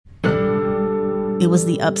It was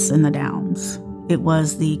the ups and the downs. It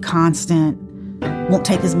was the constant, won't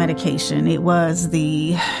take his medication. It was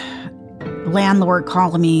the landlord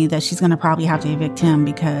calling me that she's going to probably have to evict him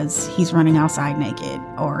because he's running outside naked,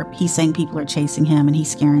 or he's saying people are chasing him and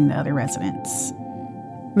he's scaring the other residents.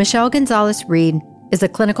 Michelle Gonzalez-Reed is a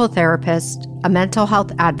clinical therapist, a mental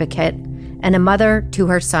health advocate, and a mother to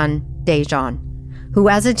her son, Dejan, who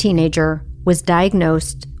as a teenager was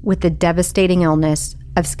diagnosed with the devastating illness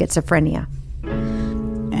of schizophrenia.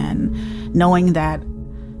 And knowing that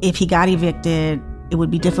if he got evicted, it would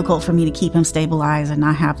be difficult for me to keep him stabilized and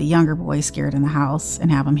not have the younger boy scared in the house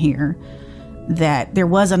and have him here. That there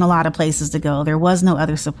wasn't a lot of places to go. There was no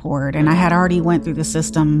other support. And I had already went through the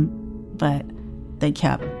system, but they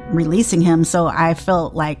kept releasing him. So I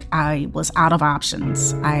felt like I was out of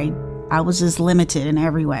options. I was just limited in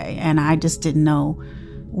every way. And I just didn't know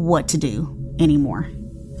what to do anymore.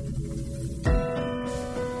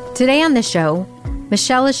 Today on the show,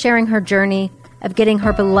 Michelle is sharing her journey of getting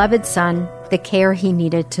her beloved son the care he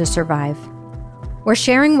needed to survive. We're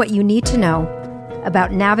sharing what you need to know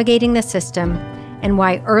about navigating the system and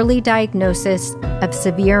why early diagnosis of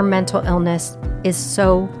severe mental illness is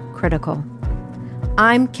so critical.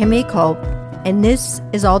 I'm Kimmy Culp, and this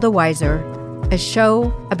is All the Wiser, a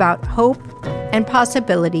show about hope and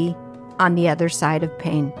possibility on the other side of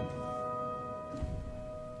pain.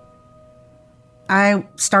 I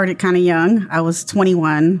started kind of young. I was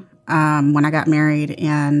 21 when I got married,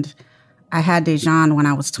 and I had Dejan when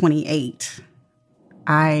I was 28.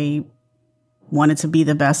 I wanted to be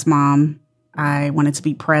the best mom. I wanted to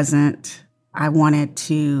be present. I wanted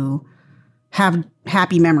to have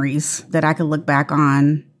happy memories that I could look back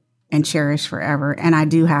on and cherish forever. And I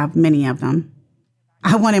do have many of them.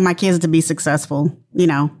 I wanted my kids to be successful,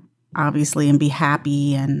 obviously, and be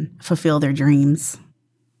happy and fulfill their dreams.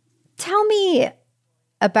 Tell me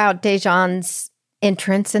about Dejan's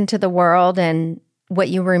entrance into the world and what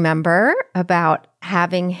you remember about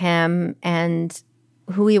having him and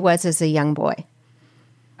who he was as a young boy.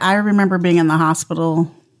 I remember being in the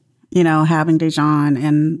hospital, having Dejan,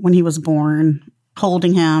 and when he was born,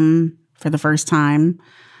 holding him for the first time.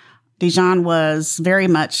 Dejan was very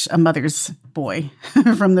much a mother's boy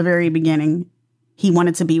from the very beginning. He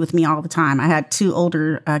wanted to be with me all the time. I had two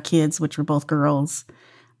older kids, which were both girls,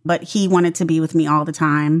 but he wanted to be with me all the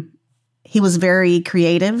time. He was very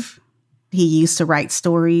creative. He used to write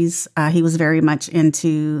stories. He was very much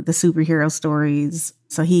into the superhero stories.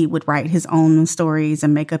 So he would write his own stories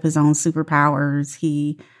and make up his own superpowers.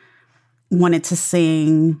 He wanted to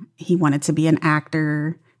sing. He wanted to be an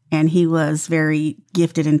actor. And he was very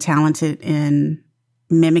gifted and talented in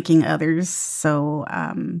mimicking others. So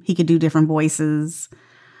he could do different voices.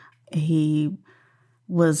 He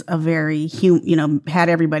was a very, had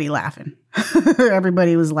everybody laughing.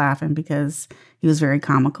 Everybody was laughing because he was very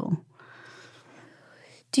comical.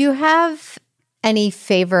 Do you have any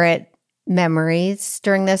favorite memories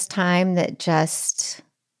during this time that just,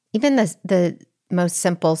 even the most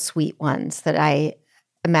simple, sweet ones that I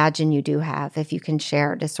imagine you do have, if you can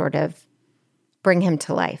share to sort of bring him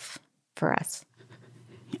to life for us?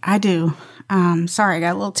 I do. Sorry, I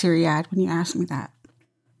got a little teary-eyed when you asked me that.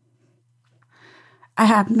 I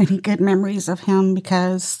have many good memories of him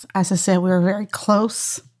because, as I said, we were very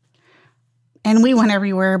close. And we went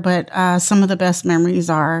everywhere, but some of the best memories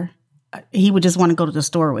are he would just want to go to the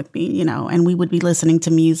store with me, and we would be listening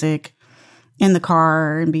to music in the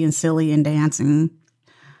car and being silly and dancing.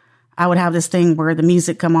 I would have this thing where the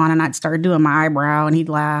music come on and I'd start doing my eyebrow and he'd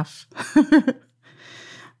laugh.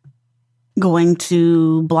 Going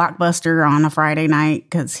to Blockbuster on a Friday night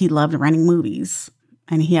because he loved renting movies.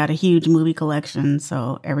 And he had a huge movie collection,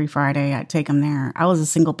 so every Friday I'd take him there. I was a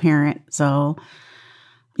single parent, so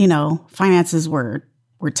finances were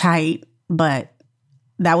tight, but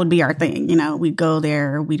that would be our thing. We'd go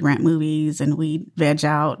there, we'd rent movies, and we'd veg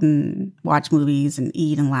out and watch movies and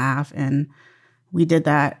eat and laugh. And we did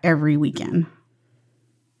that every weekend.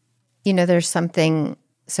 There's something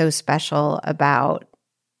so special about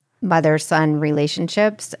mother-son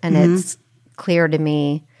relationships, and it's clear to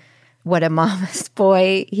me what a mama's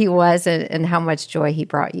boy he was and how much joy he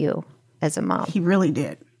brought you as a mom. He really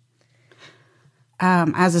did.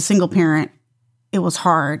 As a single parent, it was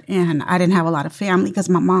hard, and I didn't have a lot of family because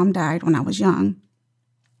my mom died when I was young,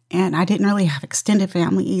 and I didn't really have extended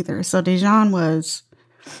family either. So Dejan was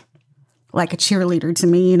like a cheerleader to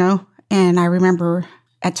me, and I remember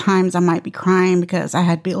at times I might be crying because I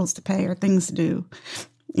had bills to pay or things to do,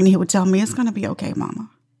 and he would tell me, "It's going to be okay, Mama."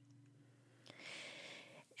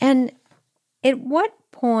 And at what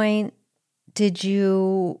point did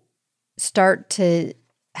you start to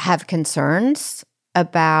have concerns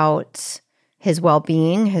about his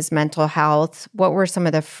well-being, his mental health? What were some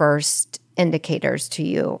of the first indicators to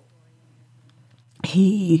you?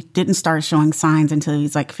 He didn't start showing signs until he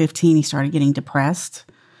was like 15. He started getting depressed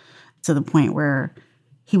to the point where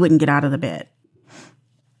he wouldn't get out of the bed.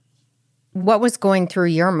 What was going through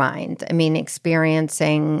your mind? I mean,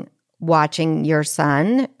 watching your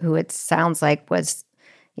son, who it sounds like was,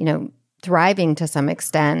 thriving to some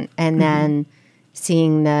extent, and then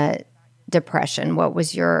seeing the depression. What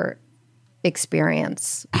was your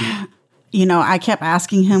experience? I kept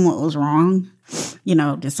asking him what was wrong.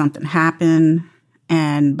 Did something happen?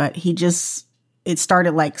 But it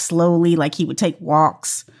started like slowly, like he would take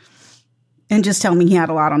walks and just tell me he had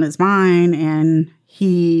a lot on his mind. And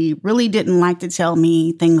he really didn't like to tell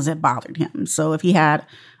me things that bothered him. So if he had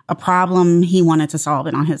a problem, he wanted to solve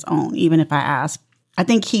it on his own, even if I asked. I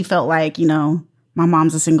think he felt like, my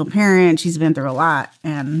mom's a single parent. She's been through a lot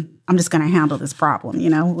and I'm just going to handle this problem,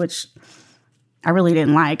 which I really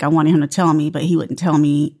didn't like. I wanted him to tell me, but he wouldn't tell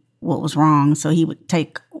me what was wrong. So he would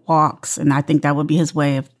take walks, and I think that would be his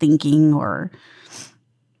way of thinking.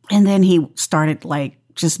 And then he started like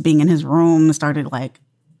just being in his room, started like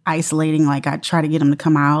isolating. Like I'd try to get him to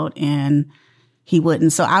come out and he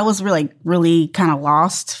wouldn't. So I was really kind of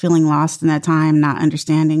lost, feeling lost in that time, not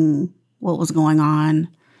understanding what was going on.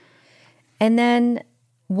 And then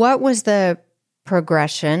what was the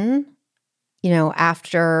progression,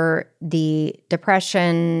 after the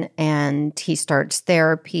depression and he starts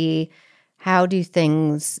therapy? How do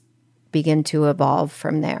things begin to evolve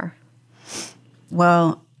from there?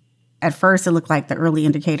 Well, at first it looked like the early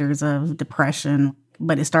indicators of depression,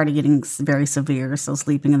 but it started getting very severe. So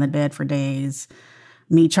sleeping in the bed for days,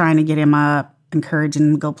 me trying to get him up, encouraging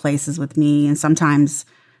him to go places with me. And sometimes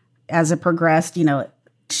as it progressed,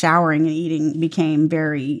 showering and eating became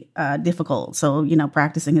very difficult. So,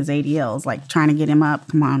 practicing his ADLs, like trying to get him up,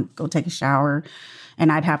 come on, go take a shower.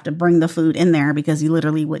 And I'd have to bring the food in there because he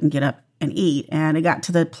literally wouldn't get up and eat. And it got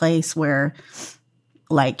to the place where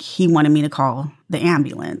like he wanted me to call the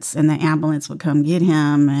ambulance, and the ambulance would come get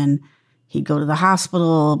him and he'd go to the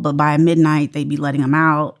hospital. But by midnight, they'd be letting him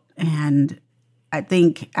out. And I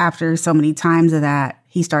think after so many times of that,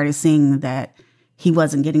 he started seeing that he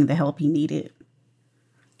wasn't getting the help he needed.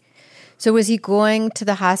 So was he going to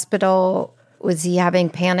the hospital? Was he having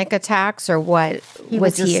panic attacks, or what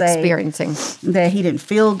was he experiencing? That he didn't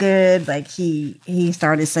feel good. Like he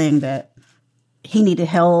started saying that he needed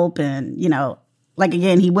help. And,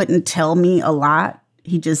 again, he wouldn't tell me a lot.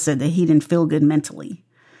 He just said that he didn't feel good mentally.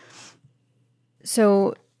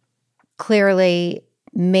 So clearly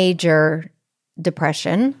major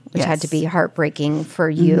depression, which had to be heartbreaking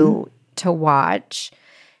for you to watch.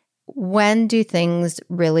 When do things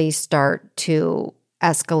really start to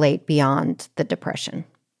escalate beyond the depression?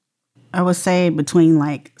 I would say between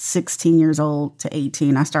like 16 years old to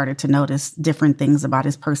 18, I started to notice different things about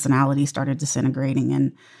his personality started disintegrating.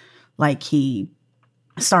 And like he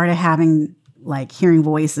started having like hearing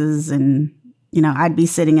voices, and, I'd be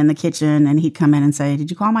sitting in the kitchen and he'd come in and say, "Did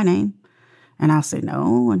you call my name?" And I'll say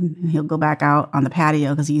no. And he'll go back out on the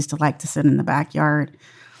patio because he used to like to sit in the backyard.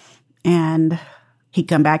 And he'd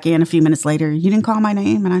come back in a few minutes later. "You didn't call my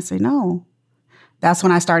name?" And I say, "No." That's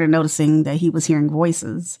when I started noticing that he was hearing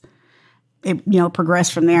voices. It,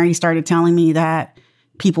 progressed from there. He started telling me that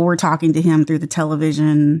people were talking to him through the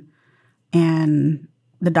television, and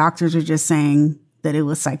the doctors were just saying that it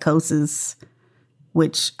was psychosis,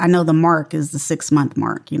 which I know the mark is the 6-month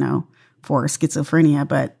mark, for schizophrenia,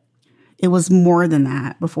 but it was more than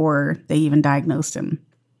that before they even diagnosed him.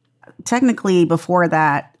 Technically, before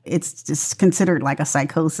that, it's just considered like a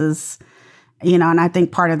psychosis, and I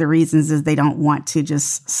think part of the reasons is they don't want to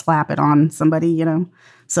just slap it on somebody,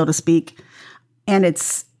 so to speak. And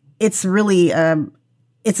it's really,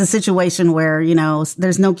 it's a situation where,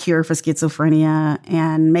 there's no cure for schizophrenia,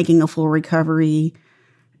 and making a full recovery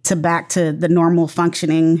back to the normal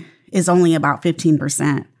functioning is only about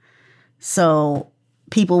 15%. So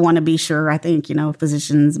people want to be sure, I think,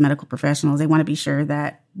 physicians, medical professionals, they want to be sure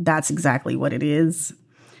that that's exactly what it is.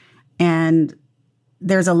 And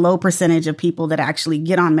there's a low percentage of people that actually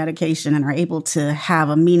get on medication and are able to have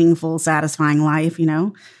a meaningful, satisfying life,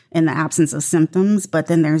 in the absence of symptoms. But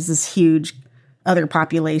then there's this huge other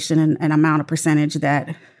population and amount of percentage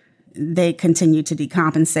that they continue to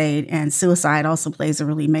decompensate. And suicide also plays a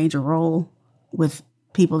really major role with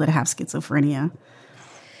people that have schizophrenia.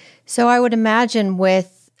 So I would imagine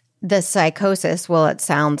with the psychosis, well, it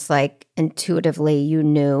sounds like intuitively you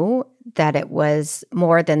knew that it was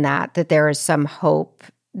more than that there is some hope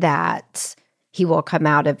that he will come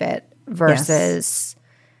out of it versus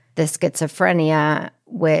the schizophrenia,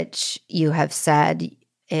 which you have said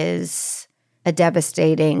is a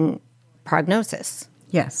devastating prognosis.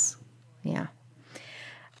 Yes. Yeah.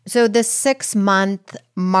 So the 6-month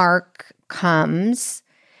mark comes.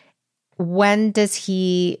 When does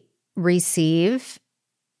he receive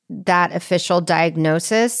that official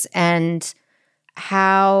diagnosis, and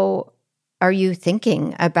how are you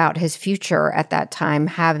thinking about his future at that time,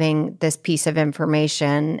 having this piece of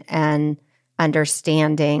information and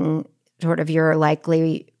understanding sort of your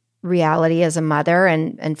likely reality as a mother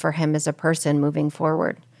and for him as a person moving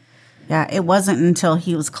forward? Yeah, it wasn't until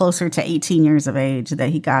he was closer to 18 years of age that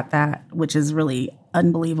he got that, which is really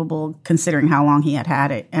unbelievable considering how long he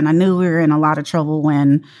had it. And I knew we were in a lot of trouble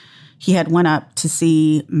when he had went up to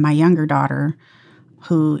see my younger daughter,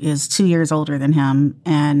 who is 2 years older than him,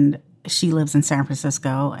 and she lives in San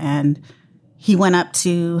Francisco. And he went up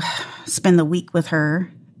to spend the week with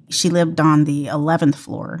her. She lived on the 11th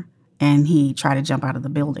floor, and he tried to jump out of the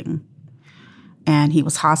building. And he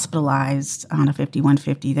was hospitalized on a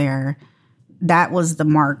 5150 there. That was the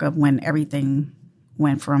mark of when everything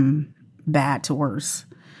went from bad to worse.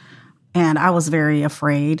 And I was very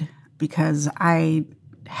afraid because I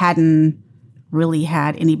hadn't really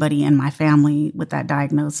had anybody in my family with that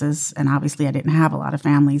diagnosis. And obviously I didn't have a lot of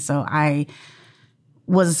family. So I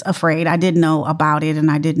was afraid. I didn't know about it, and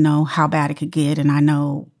I didn't know how bad it could get. And I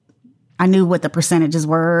knew what the percentages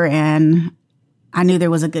were, and I knew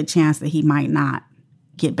there was a good chance that he might not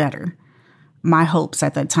get better. My hopes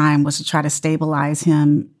at that time was to try to stabilize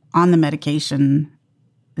him on the medication,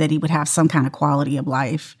 that he would have some kind of quality of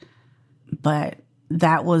life. But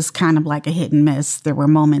that was kind of like a hit and miss. There were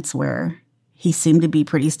moments where he seemed to be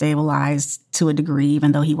pretty stabilized to a degree,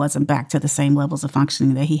 even though he wasn't back to the same levels of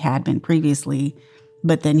functioning that he had been previously.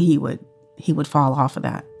 But then he would fall off of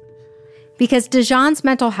that. Because Dejan's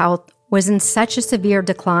mental health was in such a severe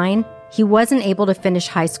decline, he wasn't able to finish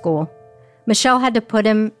high school. Michelle had to put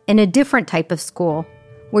him in a different type of school,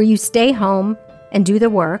 where you stay home and do the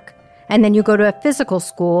work, and then you go to a physical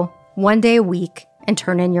school 1 day a week and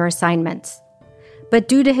turn in your assignments. But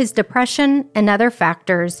due to his depression and other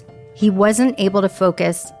factors, he wasn't able to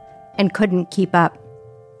focus and couldn't keep up.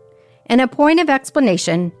 And a point of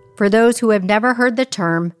explanation for those who have never heard the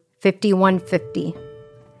term 5150.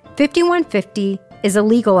 5150 is a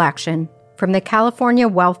legal action from the California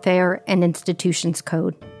Welfare and Institutions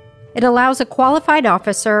Code. It allows a qualified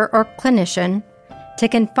officer or clinician to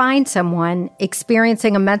confine someone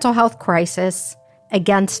experiencing a mental health crisis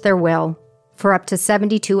against their will for up to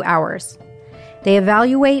 72 hours. They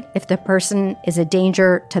evaluate if the person is a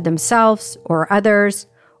danger to themselves or others,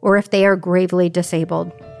 or if they are gravely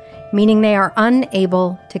disabled, meaning they are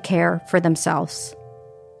unable to care for themselves.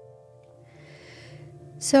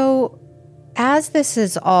 So, as this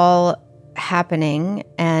is all happening,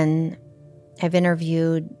 and I've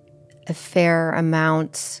interviewed a fair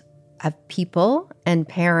amount of people and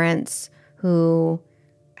parents who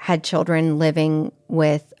had children living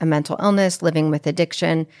with a mental illness, living with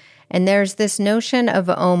addiction, and there's this notion of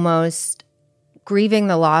almost grieving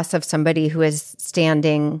the loss of somebody who is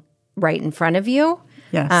standing right in front of you,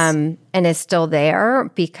 yes, and is still there,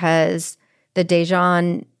 because the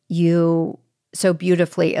Dejan you so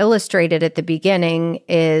beautifully illustrated at the beginning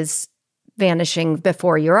is vanishing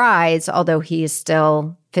before your eyes, although he is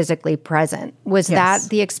still physically present. Was Yes. that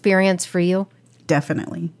the experience for you?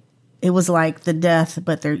 Definitely. It was like the death,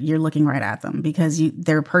 but you're looking right at them because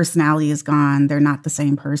their personality is gone. They're not the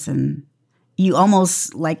same person. You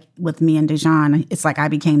almost, like with me and Dejan, it's like I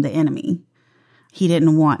became the enemy. He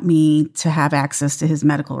didn't want me to have access to his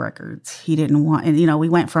medical records. He didn't want, and we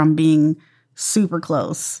went from being super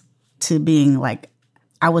close to being like,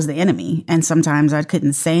 I was the enemy. And sometimes I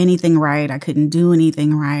couldn't say anything right. I couldn't do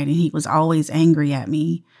anything right. And he was always angry at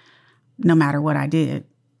me no matter what I did.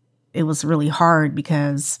 It was really hard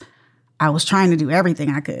because I was trying to do everything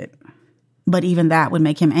I could. But even that would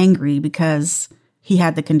make him angry because he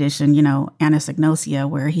had the condition, anosognosia,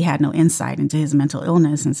 where he had no insight into his mental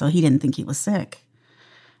illness. And so he didn't think he was sick.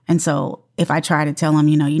 And so if I tried to tell him,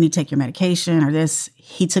 you need to take your medication or this,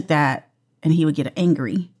 he took that and he would get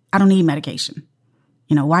angry. I don't need medication.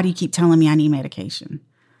 Why do you keep telling me I need medication?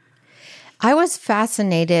 I was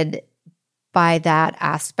fascinated by that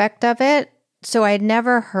aspect of it. So I'd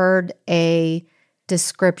never heard a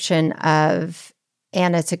description of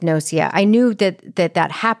anosognosia. I knew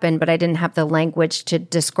that happened, but I didn't have the language to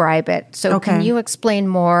describe it. So Okay. Can you explain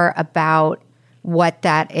more about what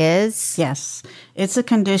that is? Yes. It's a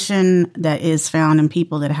condition that is found in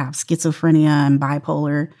people that have schizophrenia and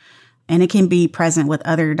bipolar. And it can be present with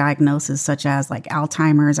other diagnoses such as like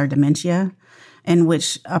Alzheimer's or dementia, in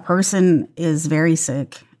which a person is very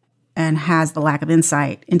sick and has the lack of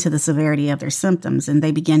insight into the severity of their symptoms, and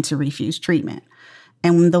they begin to refuse treatment.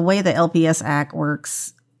 And the way the LPS Act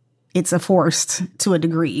works, it's forced to a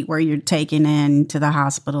degree where you're taken in to the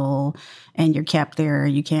hospital and you're kept there.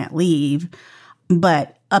 You can't leave.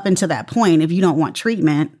 But up until that point, if you don't want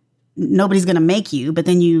treatment, nobody's going to make you. But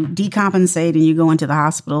then you decompensate and you go into the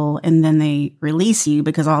hospital, and then they release you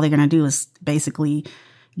because all they're going to do is basically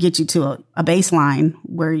get you to a baseline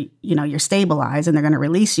where, you're stabilized, and they're going to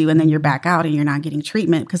release you, and then you're back out and you're not getting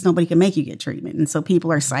treatment because nobody can make you get treatment. And so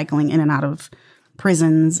people are cycling in and out of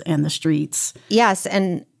prisons and the streets. Yes.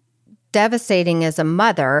 And devastating as a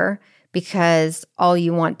mother, because all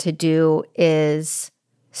you want to do is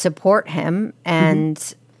support him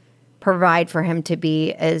and provide for him to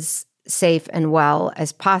be as safe and well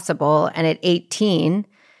as possible. And at 18,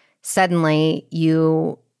 suddenly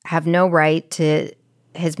you have no right to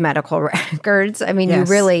his medical records. I mean, Yes.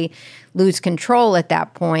 you really lose control at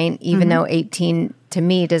that point, even though 18 to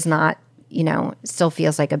me does not, still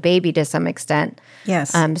feels like a baby to some extent.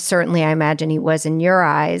 Yes. Certainly, I imagine he was in your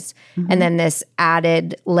eyes. And then this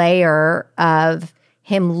added layer of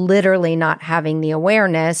him literally not having the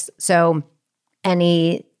awareness. So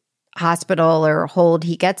any hospital or hold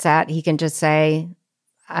he gets at, he can just say,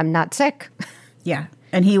 I'm not sick. Yeah.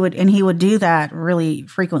 And he would do that really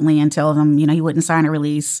frequently and tell them, he wouldn't sign a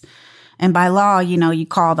release. And by law, you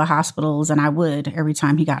call the hospitals, and I would every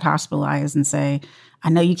time he got hospitalized and say, I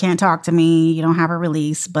know you can't talk to me, you don't have a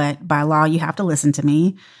release, but by law, you have to listen to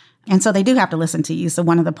me. And so they do have to listen to you. So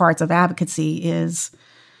one of the parts of advocacy is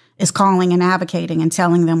calling and advocating and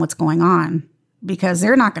telling them what's going on, because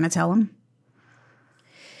they're not going to tell them.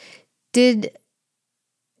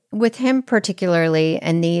 With him particularly,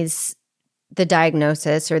 and the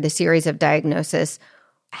diagnosis or the series of diagnosis,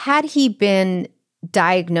 had he been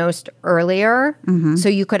diagnosed earlier, so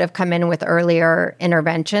you could have come in with earlier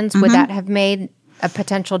interventions, would that have made a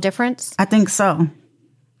potential difference? I think so,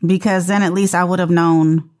 because then at least I would have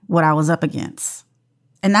known what I was up against.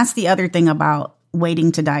 And that's the other thing about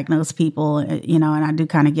waiting to diagnose people, and I do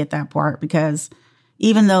kind of get that part, because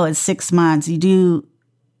even though it's 6 months,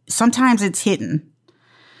 sometimes it's hidden.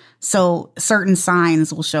 So certain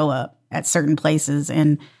signs will show up at certain places.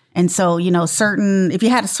 And so, if you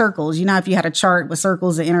had circles, if you had a chart with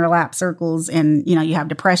circles that interlap circles, and, you have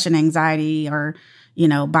depression, anxiety, or,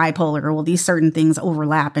 bipolar, well, these certain things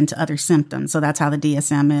overlap into other symptoms. So that's how the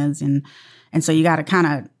DSM is. And so you got to kind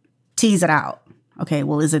of tease it out. Okay,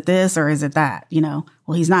 well, is it this or is it that?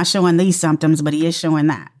 Well, he's not showing these symptoms, but he is showing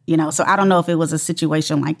that, So I don't know if it was a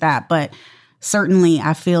situation like that, but certainly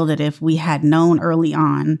I feel that if we had known early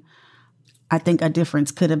on, I think a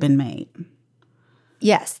difference could have been made.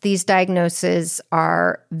 Yes, these diagnoses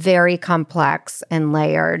are very complex and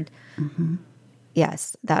layered.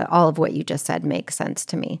 Yes, that all of what you just said makes sense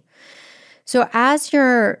to me. So as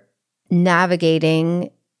you're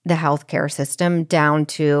navigating the healthcare system down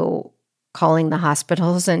to calling the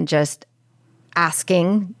hospitals and just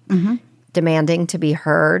asking, demanding to be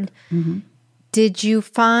heard, did you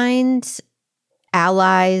find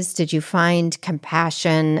allies? Did you find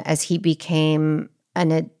compassion as he became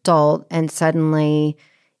an adult and suddenly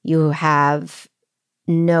you have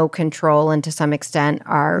no control and to some extent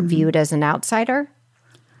are viewed as an outsider?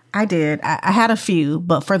 I did. I had a few,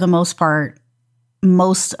 but for the most part,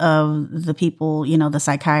 most of the people, the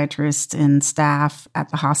psychiatrists and staff at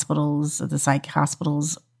the hospitals, the psych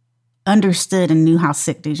hospitals, understood and knew how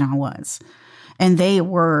sick Dejan was. And they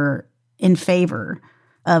were in favor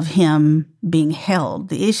of him being held.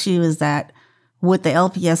 The issue is that with the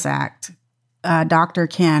LPS Act, a doctor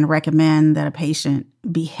can recommend that a patient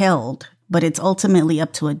be held, but it's ultimately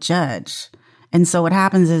up to a judge. And so what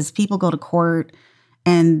happens is people go to court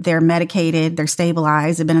and they're medicated, they're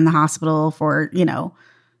stabilized, they've been in the hospital for,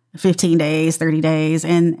 15 days, 30 days,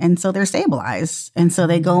 and so they're stabilized. And so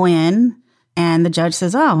they go in and the judge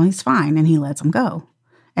says, oh, he's fine, and he lets them go.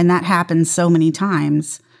 And that happens so many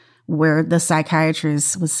times where the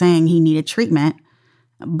psychiatrist was saying he needed treatment,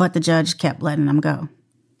 but the judge kept letting him go.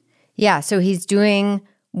 Yeah, so he's doing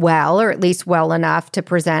well, or at least well enough to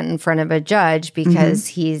present in front of a judge because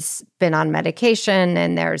he's been on medication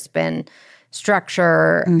and there's been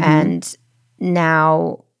structure, and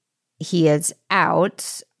now he is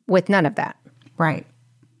out with none of that. Right.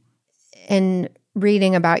 In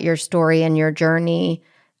reading about your story and your journey,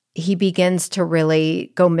 he begins to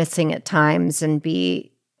really go missing at times and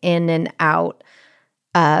be in and out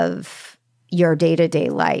of your day-to-day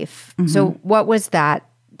life. So what was that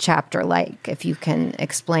chapter like, if you can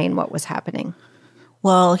explain what was happening?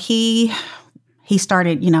 Well, he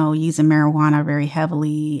started, using marijuana very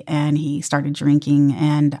heavily, and he started drinking.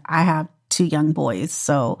 And I have 2 young boys.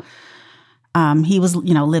 So he was,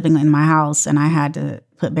 living in my house, and I had to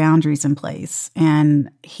put boundaries in place. And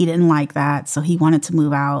he didn't like that. So he wanted to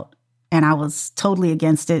move out. And I was totally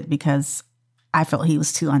against it because I felt he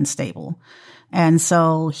was too unstable. And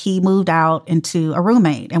so he moved out into a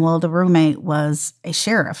roommate. And the roommate was a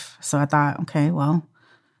sheriff. So I thought, okay, well,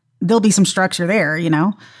 there'll be some structure there,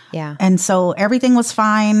 Yeah. And so everything was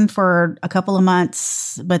fine for a couple of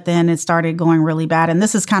months, but then it started going really bad. And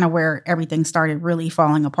this is kind of where everything started really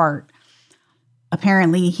falling apart.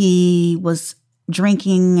 Apparently, he was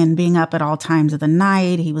drinking and being up at all times of the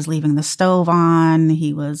night. He was leaving the stove on.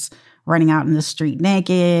 He was running out in the street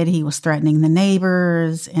naked. He was threatening the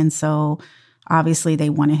neighbors. And so obviously they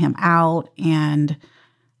wanted him out. And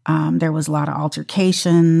there was a lot of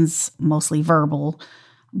altercations, mostly verbal.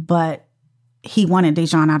 But he wanted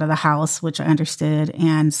Dejan out of the house, which I understood.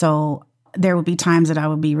 And so there would be times that I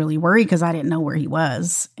would be really worried because I didn't know where he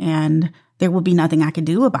was. And there would be nothing I could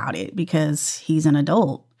do about it because he's an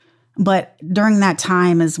adult. But during that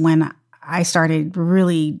time is when I started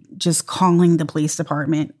really just calling the police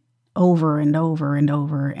department over and over and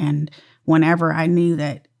over. And whenever I knew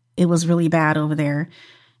that it was really bad over there,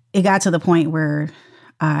 it got to the point where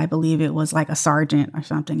I believe it was like a sergeant or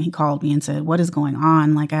something. He called me and said, "What is going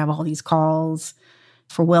on? Like, I have all these calls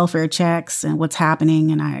for welfare checks and what's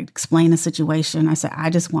happening." And I explained the situation. I said,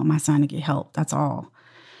 "I just want my son to get help. That's all."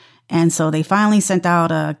 And so they finally sent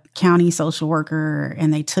out a county social worker,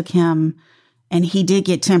 and they took him, and he did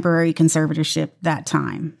get temporary conservatorship that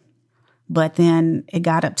time. But then it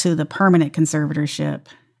got up to the permanent conservatorship.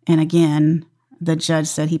 And again, the judge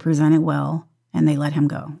said he presented well, and they let him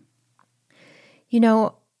go.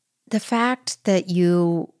 The fact that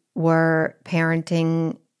you were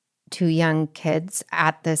parenting 2 young kids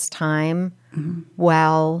at this time,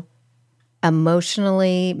 well,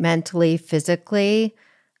 emotionally, mentally, physically,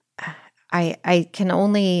 I can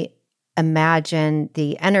only imagine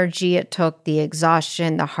the energy it took, the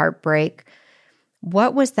exhaustion, the heartbreak.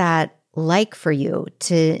 What was that like for you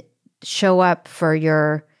to show up for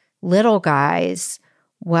your little guys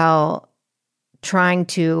while trying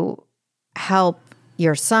to help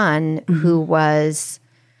your son who was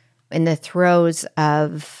in the throes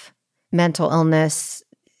of mental illness?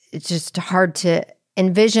 It's just hard to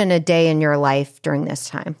envision a day in your life during this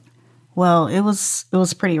time. Well, it was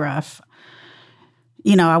pretty rough.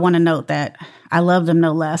 I want to note that I love them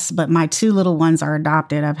no less, but my 2 little ones are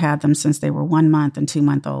adopted. I've had them since they were 1 month and 2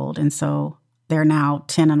 month old. And so they're now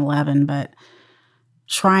 10 and 11, but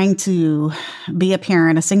trying to be a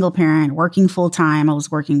parent, a single parent, working full time. I was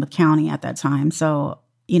working with county at that time. So,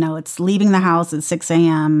 it's leaving the house at 6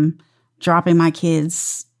 a.m., dropping my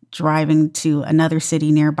kids, driving to another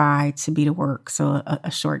city nearby to be to work. So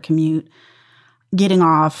a short commute, getting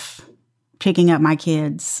off, picking up my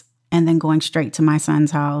kids, and then going straight to my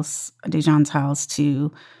son's house, Dejan's house,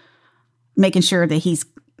 to making sure that he's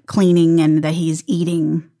cleaning and that he's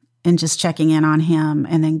eating and just checking in on him,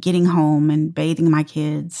 and then getting home and bathing my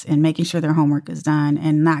kids and making sure their homework is done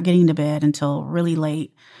and not getting to bed until really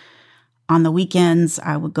late. On the weekends,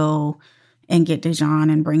 I would go and get Dejan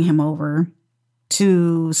and bring him over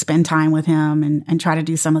to spend time with him and try to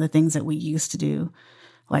do some of the things that we used to do,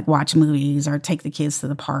 like watch movies or take the kids to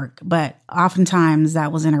the park. But oftentimes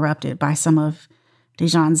that was interrupted by some of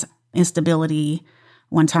Dejan's instability.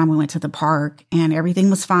 One time we went to the park and everything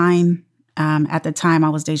was fine. At the time, I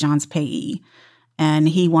was Dejan's payee, and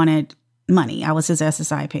he wanted money. I was his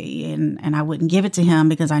SSI payee, and I wouldn't give it to him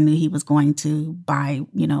because I knew he was going to buy,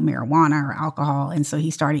 marijuana or alcohol. And so he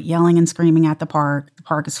started yelling and screaming at the park. The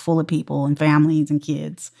park is full of people and families and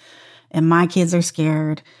kids, and my kids are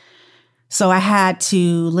scared. So I had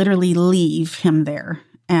to literally leave him there.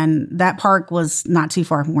 And that park was not too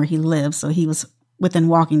far from where he lived, so he was within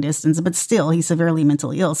walking distance, but still, he's severely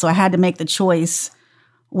mentally ill. So I had to make the choice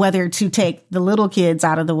whether to take the little kids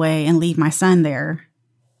out of the way and leave my son there.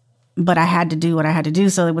 But I had to do what I had to do.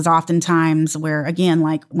 So it was oftentimes where, again,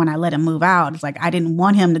 like when I let him move out, it's like I didn't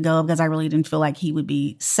want him to go because I really didn't feel like he would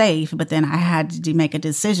be safe. But then I had to make a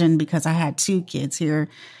decision because I had 2 kids here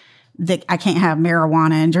that I can't have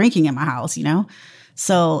marijuana and drinking in my house,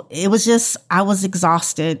 So it was just, I was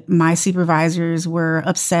exhausted. My supervisors were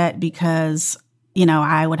upset because,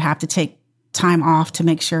 I would have to take time off to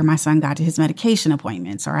make sure my son got to his medication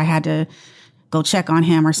appointments, or I had to go check on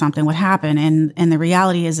him or something would happen. And the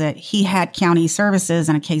reality is that he had county services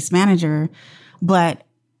and a case manager, but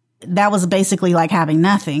that was basically like having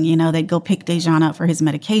nothing. They'd go pick Dejan up for his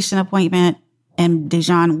medication appointment, and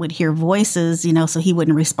Dejan would hear voices, so he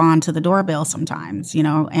wouldn't respond to the doorbell sometimes,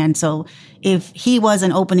 And so if he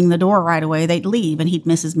wasn't opening the door right away, they'd leave and he'd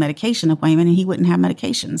miss his medication appointment and he wouldn't have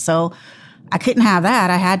medication. So I couldn't have that.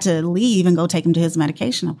 I had to leave and go take him to his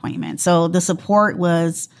medication appointment. So the support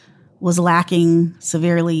was lacking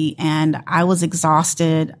severely, and I was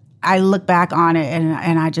exhausted. I look back on it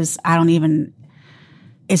and I don't even,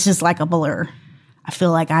 it's just like a blur. I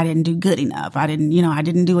feel like I didn't do good enough. I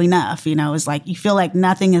didn't do enough. It's like you feel like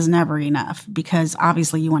nothing is never enough because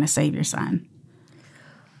obviously you want to save your son.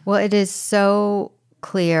 Well, it is so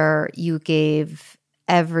clear you gave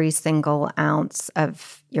every single ounce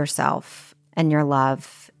of yourself and your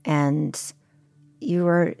love, and you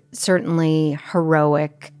were certainly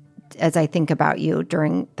heroic as I think about you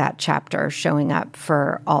during that chapter, showing up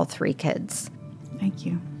for all 3 kids. Thank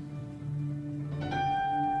you.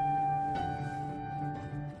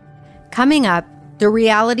 Coming up, the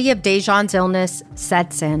reality of Dejan's illness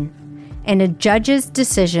sets in, and a judge's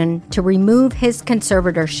decision to remove his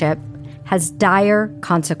conservatorship has dire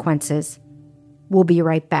consequences. We'll be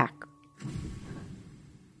right back.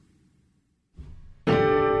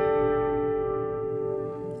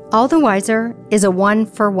 All the Wiser is a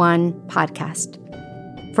 1-for-1 podcast.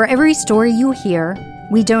 For every story you hear,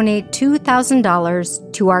 we donate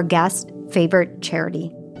 $2,000 to our guest favorite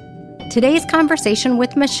charity. Today's conversation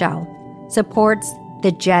with Michelle supports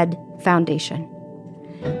the JED Foundation.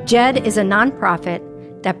 JED is a nonprofit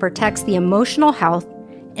that protects the emotional health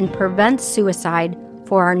and prevents suicide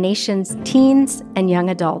for our nation's teens and young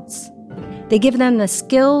adults. They give them the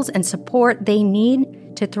skills and support they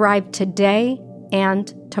need to thrive today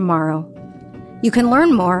and tomorrow. You can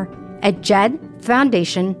learn more at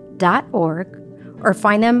jedfoundation.org or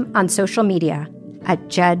find them on social media at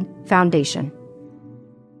JED Foundation.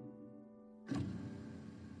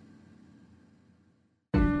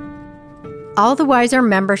 All the Wiser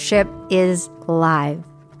membership is live.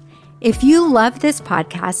 If you love this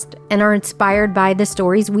podcast and are inspired by the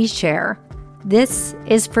stories we share, this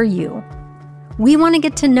is for you. We want to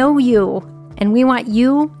get to know you, and we want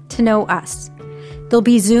you to know us. There'll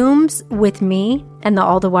be Zooms with me and the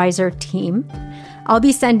All the Wiser team. I'll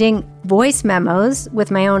be sending voice memos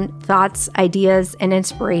with my own thoughts, ideas, and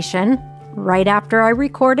inspiration right after I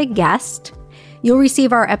record a guest. You'll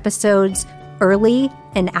receive our episodes early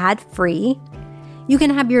and ad-free. You can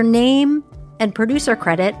have your name and producer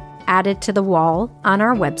credit added to the wall on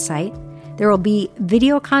our website. There will be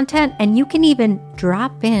video content, and you can even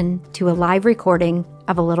drop in to a live recording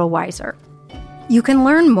of A Little Wiser. You can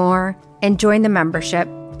learn more and join the membership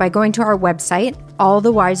by going to our website,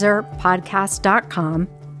 allthewiserpodcast.com.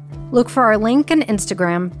 Look for our link and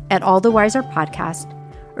Instagram at All the Wiser Podcast,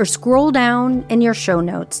 or scroll down in your show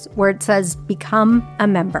notes where it says Become a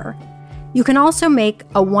Member. You can also make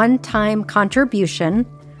a one-time contribution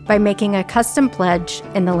by making a custom pledge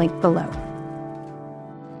in the link below.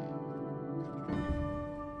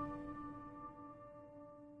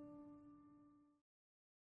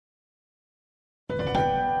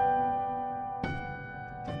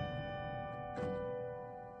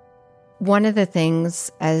 One of the things,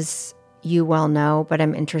 as you well know, but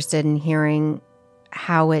I'm interested in hearing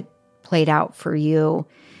how it played out for you,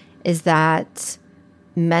 is that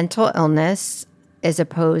mental illness, as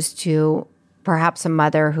opposed to perhaps a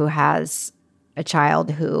mother who has a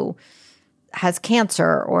child who has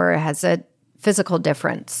cancer or has a physical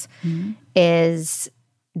difference,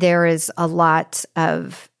 there is a lot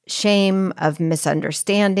of shame, of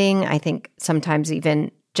misunderstanding, I think sometimes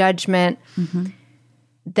even judgment.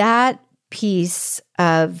 That piece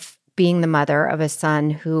of being the mother of a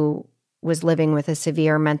son who was living with a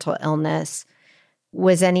severe mental illness,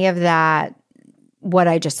 was any of that what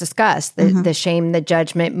I just discussed, the shame, the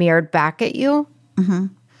judgment mirrored back at you?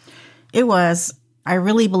 It was. I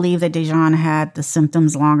really believe that Dejan had the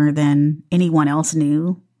symptoms longer than anyone else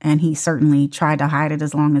knew, and he certainly tried to hide it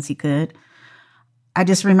as long as he could. I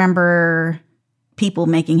just remember people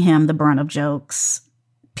making him the brunt of jokes,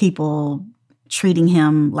 people treating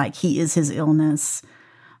him like he is his illness,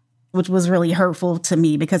 which was really hurtful to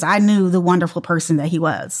me because I knew the wonderful person that he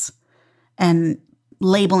was. And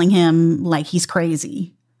labeling him like he's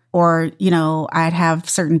crazy. Or, I'd have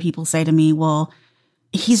certain people say to me, well,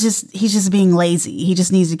 he's just being lazy. He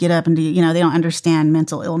just needs to get up and do, they don't understand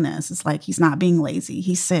mental illness. It's like, he's not being lazy.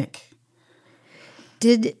 He's sick.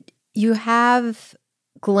 Did you have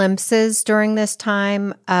glimpses during this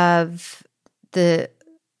time of the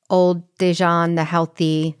old Dejan, the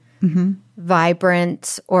healthy,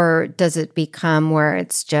 vibrant, or does it become where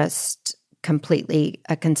it's just completely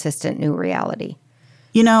a consistent new reality?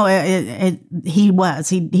 He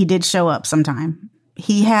did show up sometime.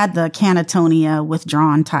 He had the catatonia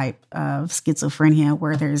withdrawn type of schizophrenia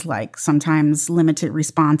where there's like sometimes limited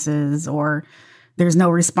responses or there's no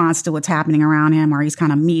response to what's happening around him, or he's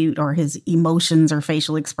kind of mute, or his emotions or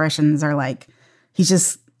facial expressions are like he's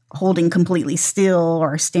just holding completely still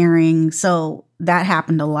or staring. So that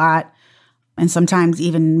happened a lot. And sometimes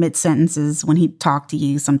even mid-sentences when he'd talk to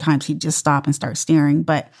you, sometimes he'd just stop and start staring.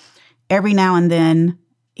 But every now and then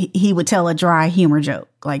he would tell a dry humor joke.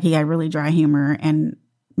 Like he had really dry humor, and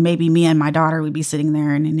maybe me and my daughter would be sitting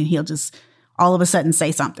there, and then he'll just all of a sudden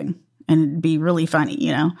say something, and it'd be really funny,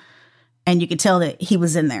 and you could tell that he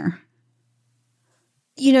was in there.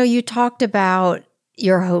 You talked about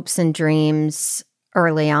your hopes and dreams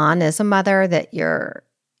early on as a mother, that your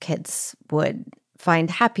kids would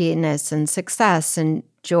find happiness and success and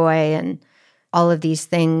joy and all of these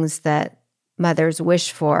things that mothers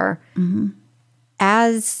wish for. Mm-hmm.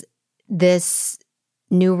 As this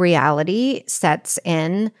new reality sets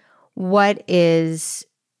in, what is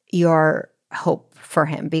your hope for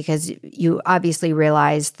him? Because you obviously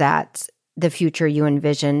realize that the future you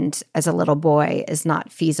envisioned as a little boy is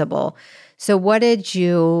not feasible. So what did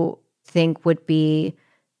you think would be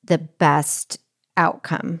the best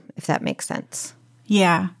outcome, if that makes sense?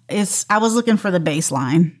 Yeah, I was looking for the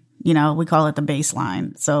baseline. We call it the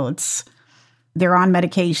baseline. So they're on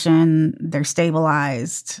medication, they're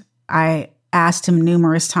stabilized. I asked him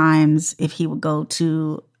numerous times if he would go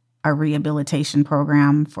to a rehabilitation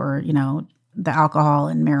program for, the alcohol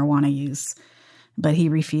and marijuana use, but he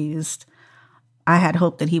refused. I had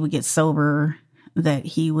hoped that he would get sober, that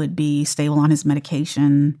he would be stable on his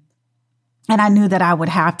medication. And I knew that I would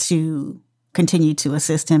have to continue to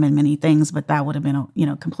assist him in many things, but that would have been,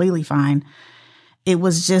 completely fine. It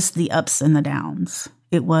was just the ups and the downs.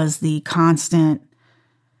 It was the constant,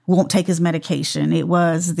 won't take his medication. It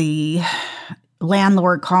was the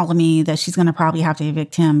landlord calling me that she's going to probably have to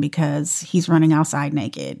evict him because he's running outside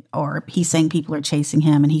naked, or he's saying people are chasing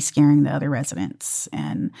him and he's scaring the other residents.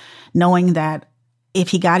 And knowing that if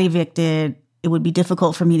he got evicted, it would be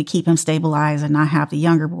difficult for me to keep him stabilized and not have the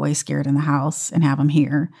younger boy scared in the house and have him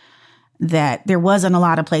here. That there wasn't a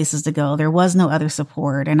lot of places to go. There was no other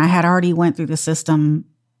support. And I had already went through the system,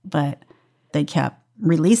 but they kept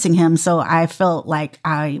releasing him. So I felt like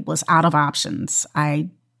I was out of options.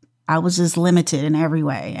 I was just limited in every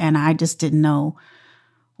way. And I just didn't know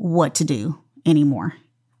what to do anymore.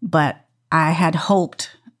 But I had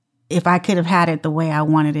hoped if I could have had it the way I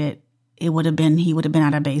wanted it, he would have been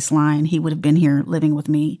at a baseline. He would have been here living with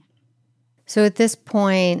me. So at this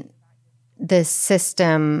point, the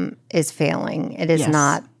system is failing. It is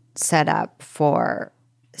not set up for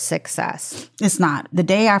success. It's not. The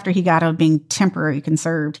day after he got out of being temporarily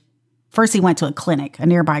conserved, first he went to a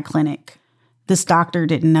nearby clinic. This doctor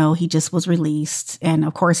didn't know. He just was released. And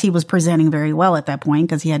of course, he was presenting very well at that point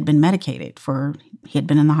because he had been medicated he had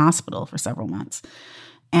been in the hospital for several months.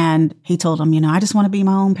 And he told him, I just want to be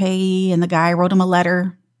my own payee. And the guy wrote him a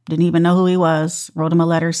letter, didn't even know who he was, wrote him a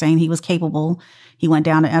letter saying he was capable. He went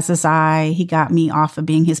down to SSI. He got me off of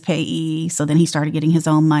being his payee. So then he started getting his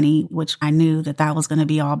own money, which I knew that was going to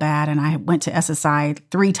be all bad. And I went to SSI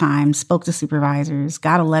 3 times, spoke to supervisors,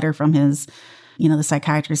 got a letter from his, the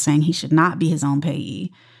psychiatrist saying he should not be his own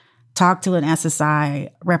payee. Talked to an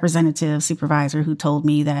SSI representative supervisor who told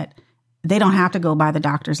me that they don't have to go by the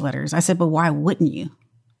doctor's letters. I said, but why wouldn't you?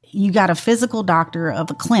 You got a physical doctor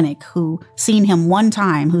of a clinic who seen him one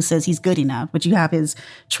time who says he's good enough, but you have his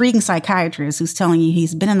treating psychiatrist who's telling you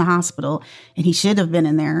he's been in the hospital and he should have been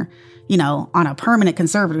in there, on a permanent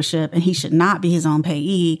conservatorship, and he should not be his own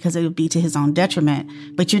payee because it would be to his own detriment.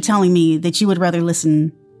 But you're telling me that you would rather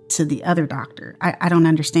listen to the other doctor. I don't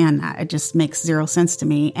understand that. It just makes zero sense to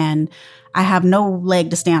me. And I have no leg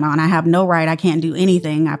to stand on. I have no right. I can't do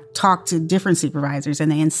anything. I've talked to different supervisors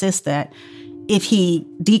and they insist that if he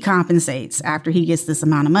decompensates after he gets this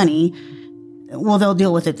amount of money, well, they'll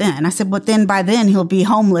deal with it then. I said, but then by then he'll be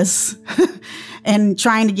homeless and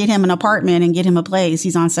trying to get him an apartment and get him a place.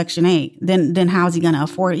 He's on Section 8. Then how's he going to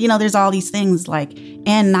afford it? There's all these things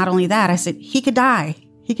and not only that, I said, he could die.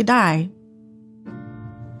 He could die.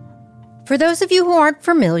 For those of you who aren't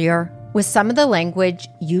familiar with some of the language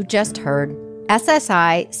you just heard,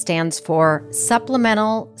 SSI stands for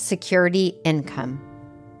Supplemental Security Income,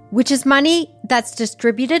 which is money that's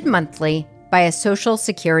distributed monthly by a Social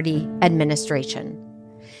Security Administration.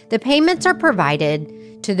 The payments are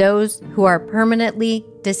provided to those who are permanently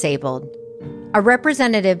disabled. A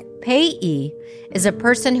representative payee is a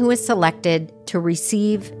person who is selected to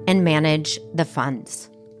receive and manage the funds.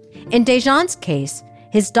 In Dejan's case,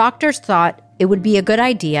 his doctors thought it would be a good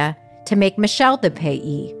idea to make Michelle the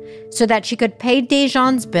payee so that she could pay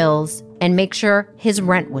Dejan's bills and make sure his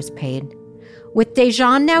rent was paid. With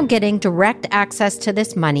Dejan now getting direct access to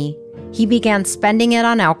this money, he began spending it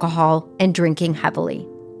on alcohol and drinking heavily.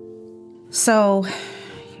 So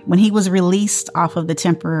when he was released off of the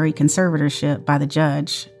temporary conservatorship by the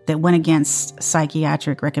judge that went against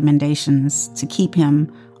psychiatric recommendations to keep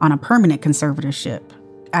him on a permanent conservatorship,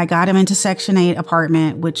 I got him into Section 8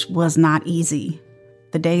 apartment, which was not easy.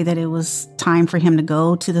 The day that it was time for him to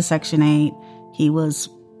go to the Section 8, he was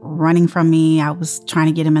running from me. I was trying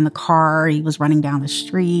to get him in the car. He was running down the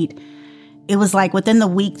street. It was like within the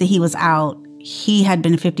week that he was out, he had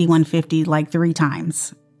been 5150 like 3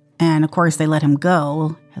 times. And of course, they let him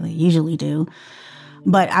go. They usually do.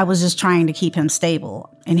 But I was just trying to keep him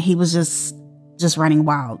stable. And he was just running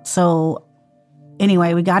wild. So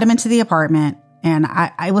anyway, we got him into the apartment. And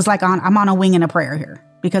I was like, I'm on a wing and a prayer here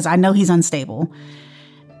because I know he's unstable.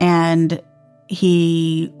 And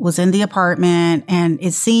he was in the apartment, and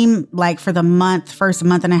it seemed like for the first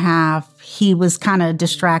month and a half, he was kind of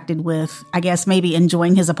distracted with, I guess, maybe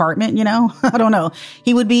enjoying his apartment, I don't know.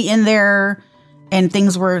 He would be in there and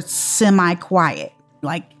things were semi-quiet,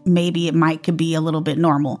 like maybe could be a little bit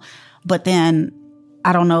normal. But then,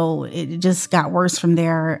 I don't know, it just got worse from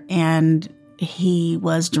there, and he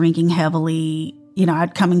was drinking heavily.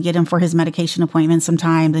 I'd come and get him for his medication appointment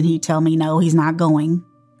sometimes, and he'd tell me, no, he's not going.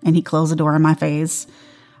 And he closed the door in my face.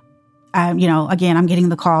 Again, I'm getting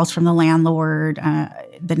the calls from the landlord.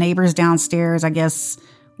 The neighbors downstairs, I guess,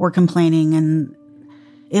 were complaining. And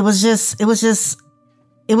it was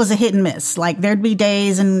a hit and miss. Like there'd be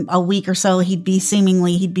days in a week or so, he'd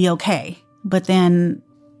be okay. But then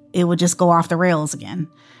it would just go off the rails again.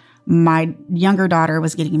 My younger daughter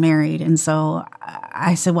was getting married. And so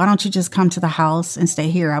I said, why don't you just come to the house and stay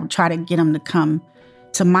here? I would try to get him to come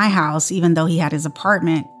to my house, even though he had his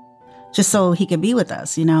apartment, just so he could be with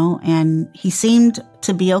us, and he seemed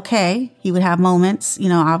to be okay. He would have moments,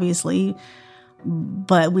 obviously,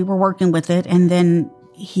 but we were working with it. And then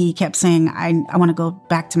he kept saying, I want to go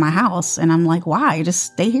back to my house. And I'm like, why?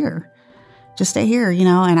 Just stay here,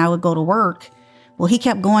 and I would go to work. Well, he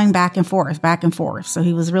kept going back and forth. So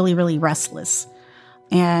he was really, really restless.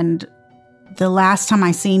 And the last time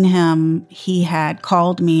I seen him, he had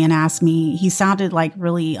called me and asked me, he sounded like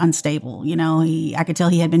really unstable. I could tell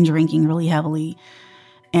he had been drinking really heavily.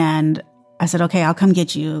 And I said, okay, I'll come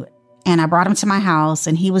get you. And I brought him to my house,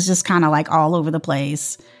 and he was just kind of like all over the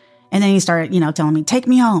place. And then he started, telling me, take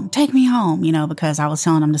me home, because I was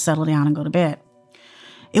telling him to settle down and go to bed.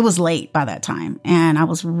 It was late by that time, and I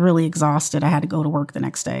was really exhausted. I had to go to work the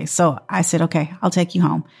next day. So I said, okay, I'll take you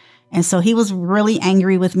home. And so he was really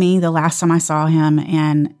angry with me the last time I saw him.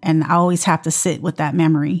 And I always have to sit with that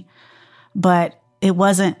memory. But it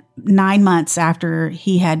wasn't 9 months after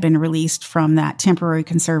he had been released from that temporary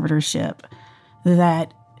conservatorship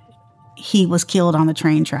that he was killed on the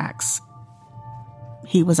train tracks.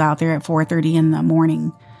 He was out there at 4:30 in the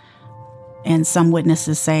morning. And some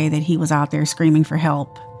witnesses say that he was out there screaming for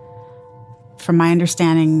help. From my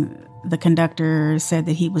understanding, the conductor said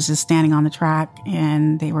that he was just standing on the track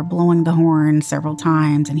and they were blowing the horn several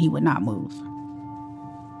times and he would not move.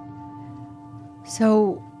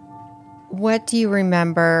 So what do you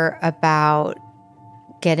remember about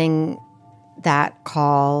getting that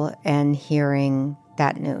call and hearing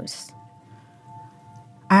that news?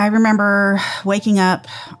 I remember waking up.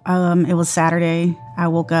 It was Saturday. I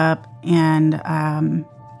woke up and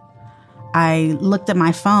I looked at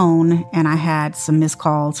my phone and I had some missed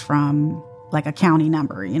calls from like a county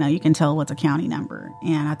number. You can tell what's a county number.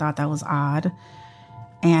 And I thought that was odd.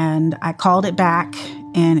 And I called it back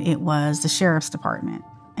and it was the sheriff's department.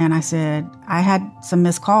 And I said, I had some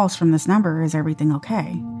missed calls from this number. Is everything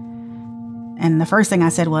okay? And the first thing I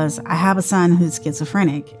said was, I have a son who's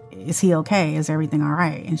schizophrenic. Is he okay? Is everything all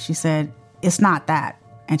right? And she said, it's not that.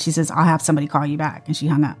 And she says, I'll have somebody call you back. And she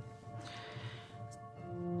hung up.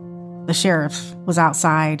 The sheriff was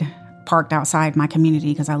outside, parked outside my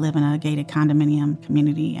community because I live in a gated condominium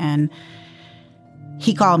community. And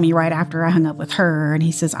he called me right after I hung up with her. And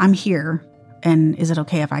he says, I'm here. And is it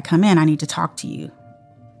okay if I come in? I need to talk to you.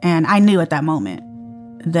 And I knew at that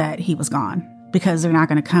moment that he was gone because they're not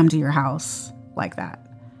going to come to your house like that.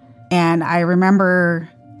 And I remember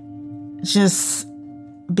just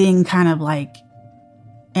being kind of like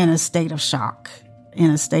in a state of shock, in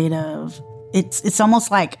a state of, it's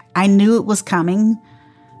almost like I knew it was coming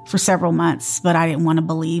for several months, but I didn't want to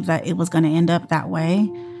believe that it was going to end up that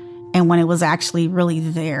way. And when it was actually really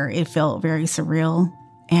there, it felt very surreal.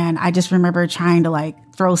 And I just remember trying to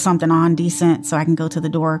like throw something on decent so I can go to the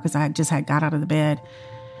door because I just had got out of the bed.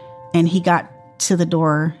 And he got to the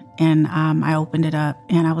door and I opened it up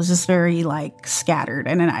and I was just very like scattered.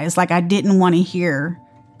 And then it's like I didn't want to hear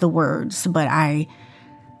the words, but I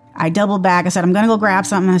I doubled back. I said, I'm going to go grab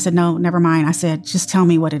something. I said, no, never mind. I said, just tell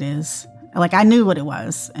me what it is. Like, I knew what it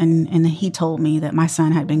was. And he told me that my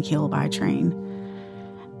son had been killed by a train.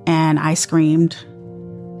 And I screamed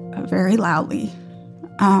very loudly.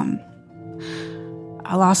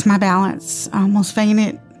 I lost my balance. I almost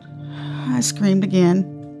fainted. I screamed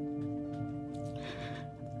again.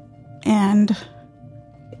 And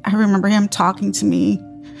I remember him talking to me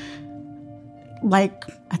like,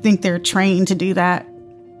 I think they're trained to do that,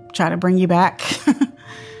 try to bring you back.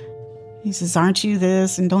 He says, aren't you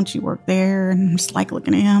this? And don't you work there? And I'm just like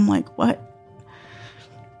looking at him like, what?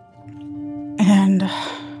 And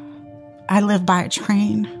I live by a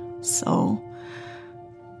train. So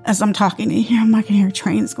as I'm talking to him, I can hear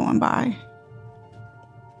trains going by.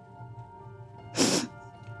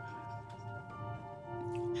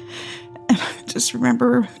 And I just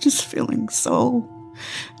remember just feeling so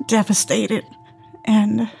devastated.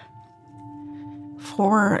 And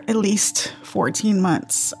for at least 14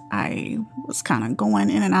 months, I was kind of going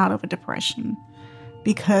in and out of a depression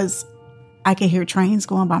because I could hear trains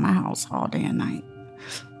going by my house all day and night.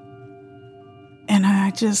 And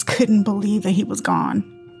I just couldn't believe that he was gone.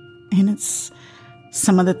 And it's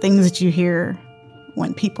some of the things that you hear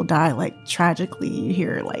when people die, like tragically, you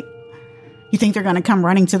hear like, you think they're going to come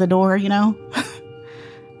running to the door, you know?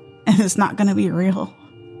 And it's not going to be real.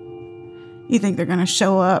 You think they're going to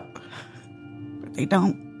show up, but they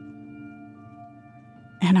don't.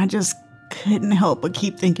 And I just couldn't help but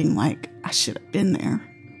keep thinking like, I should have been there.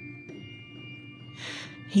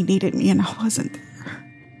 He needed me and I wasn't there.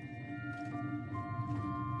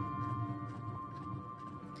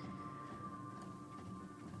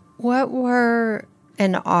 What were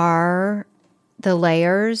and are the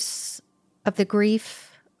layers of the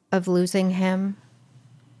grief of losing him?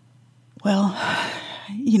 Well,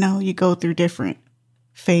 you know, you go through different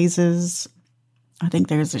phases. I think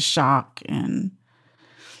there's a shock and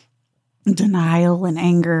denial and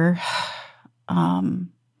anger.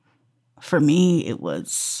 For me, it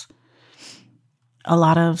was a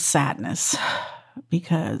lot of sadness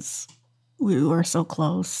because we were so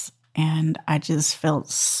close. And I just felt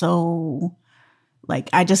so, like,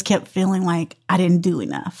 I just kept feeling like I didn't do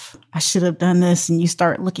enough. I should have done this. And you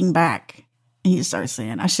start looking back and you start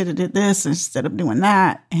saying, I should have did this instead of doing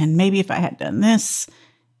that. And maybe if I had done this,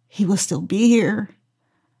 he would still be here.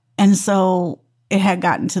 And so it had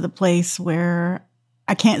gotten to the place where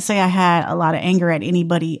I can't say I had a lot of anger at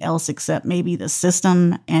anybody else except maybe the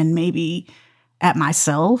system and maybe at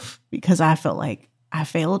myself because I felt like I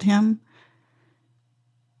failed him.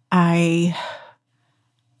 I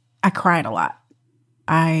cried a lot.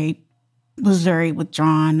 I was very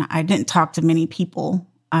withdrawn. I didn't talk to many people.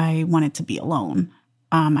 I wanted to be alone.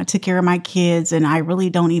 I took care of my kids, and I really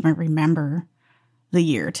don't even remember the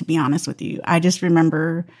year, to be honest with you. I just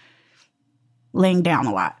remember laying down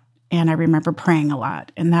a lot, and I remember praying a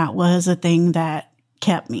lot. And that was a thing that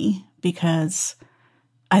kept me because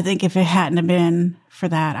I think if it hadn't have been for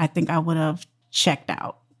that, I think I would have checked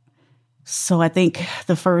out. So I think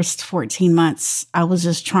the first 14 months, I was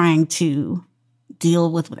just trying to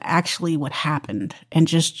deal with what happened and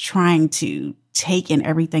just trying to take in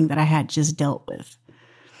everything that I had just dealt with.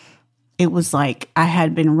 It was like I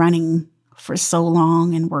had been running for so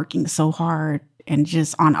long and working so hard and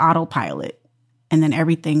just on autopilot. And then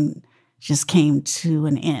everything just came to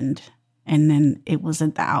an end. And then it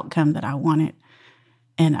wasn't the outcome that I wanted.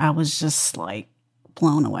 And I was just like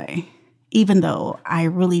blown away. Even though I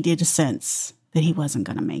really did sense that he wasn't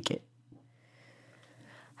going to make it.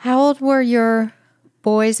 How old were your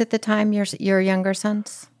boys at the time, your younger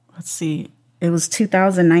sons? Let's see. It was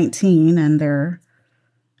 2019, and they're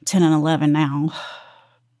 10 and 11 now.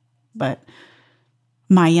 But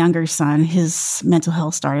my younger son, his mental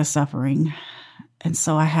health started suffering. And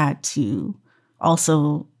so I had to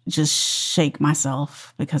also just shake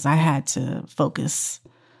myself because I had to focus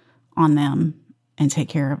on them and take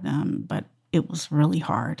care of them. But it was really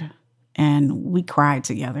hard. And we cried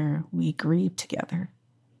together. We grieved together.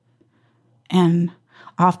 And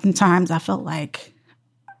oftentimes I felt like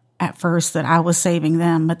at first that I was saving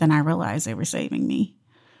them, but then I realized they were saving me.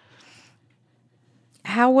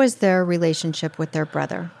 How was their relationship with their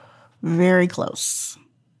brother? Very close.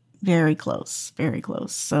 Very close. Very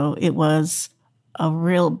close. So it was a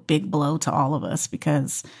real big blow to all of us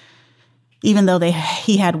because even though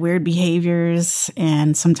he had weird behaviors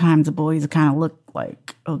and sometimes the boys kind of looked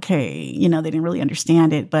like, okay, you know, they didn't really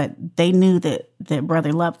understand it, but they knew that their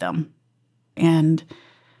brother loved them and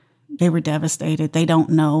they were devastated. They don't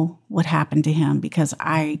know what happened to him because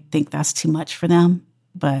I think that's too much for them.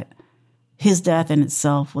 But his death in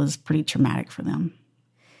itself was pretty traumatic for them.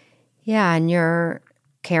 Yeah. And your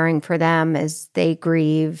caring for them as they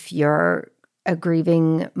grieve. You're a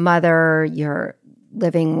grieving mother. You're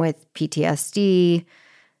living with PTSD.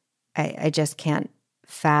 I just can't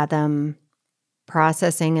fathom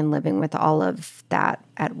processing and living with all of that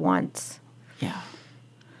at once. Yeah.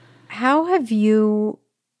 How have you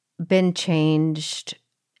been changed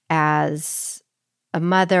as a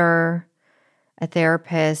mother, a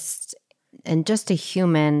therapist, and just a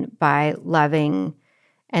human by loving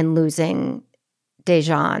and losing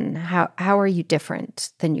Dejan? How are you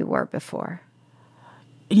different than you were before?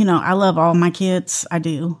 I love all my kids. I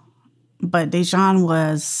do. But Dejan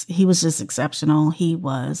was just exceptional. He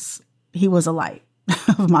was a light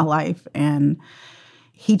of my life. And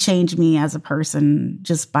he changed me as a person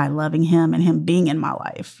just by loving him and him being in my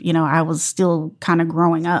life. I was still kind of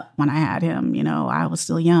growing up when I had him. I was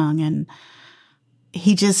still young, and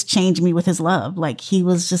he just changed me with his love. Like, he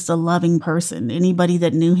was just a loving person. Anybody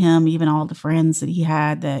that knew him, even all the friends that he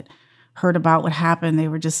had that heard about what happened, they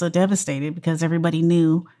were just so devastated because everybody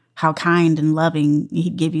knew how kind and loving.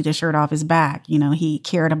 He'd give you the shirt off his back. He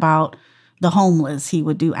cared about the homeless. He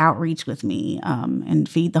would do outreach with me and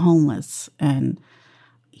feed the homeless. And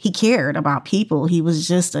he cared about people. He was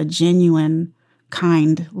just a genuine,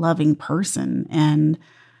 kind, loving person. And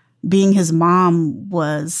being his mom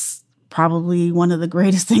was probably one of the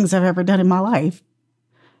greatest things I've ever done in my life.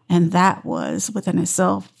 And that was within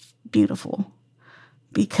itself beautiful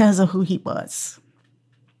because of who he was.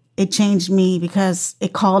 It changed me because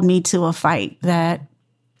it called me to a fight that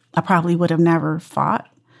I probably would have never fought.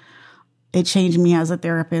 It changed me as a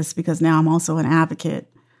therapist because now I'm also an advocate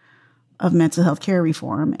of mental health care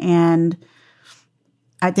reform. And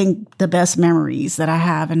I think the best memories that I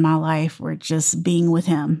have in my life were just being with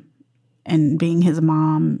him and being his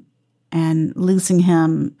mom. And losing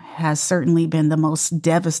him has certainly been the most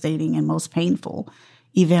devastating and most painful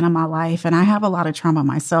event of my life. And I have a lot of trauma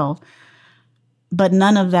myself. But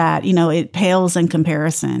none of that, it pales in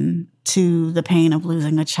comparison to the pain of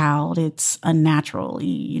losing a child. It's unnatural.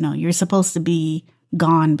 You're supposed to be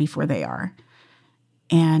gone before they are.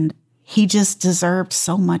 And he just deserved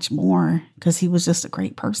so much more because he was just a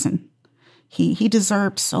great person. He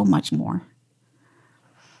deserved so much more.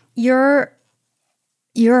 Your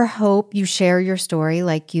hope, you share your story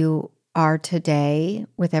like you are today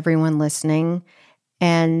with everyone listening.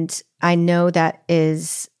 And I know that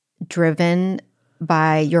is driven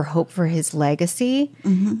by your hope for his legacy,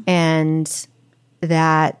 and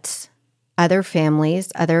that other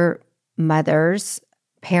families, other mothers,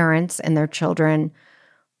 parents, and their children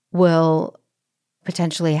will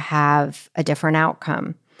potentially have a different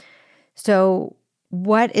outcome. So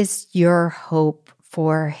what is your hope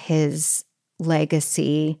for his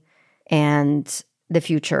legacy and the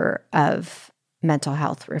future of mental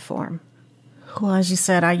health reform? Well, as you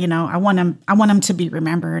said, I want him to be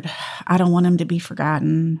remembered. I don't want him to be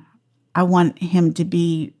forgotten. I want him to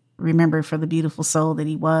be remembered for the beautiful soul that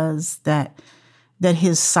he was, that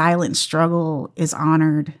his silent struggle is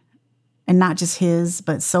honored, and not just his,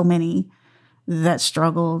 but so many that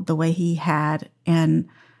struggled the way he had, and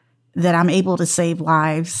that I'm able to save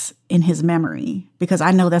lives in his memory, because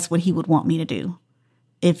I know that's what he would want me to do.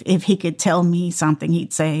 If he could tell me something,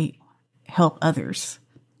 he'd say, help others.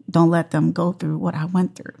 Don't let them go through what I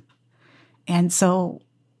went through. And so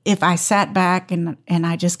if I sat back and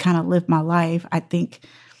I just kind of lived my life, I think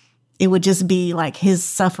it would just be like his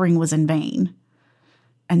suffering was in vain.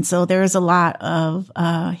 And so there's a lot of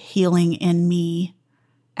healing in me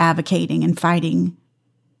advocating and fighting.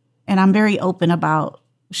 And I'm very open about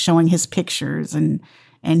showing his pictures. And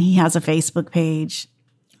he has a Facebook page,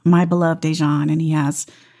 My Beloved Dejan, and he has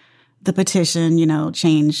the petition,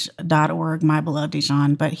 change.org, My Beloved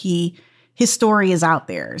Dejan. But his story is out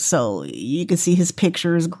there. So you can see his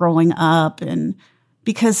pictures growing up, and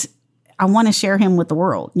because I want to share him with the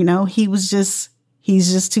world.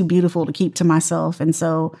 He's just too beautiful to keep to myself. And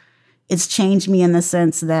so it's changed me in the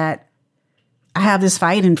sense that I have this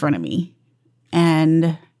fight in front of me.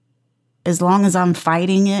 And as long as I'm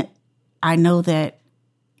fighting it, I know that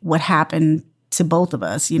what happened to both of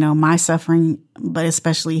us, my suffering, but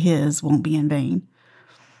especially his, won't be in vain.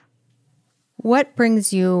 What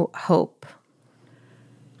brings you hope?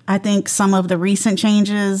 I think some of the recent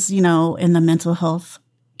changes, in the mental health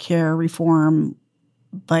care reform,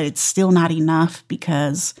 but it's still not enough,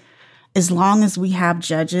 because as long as we have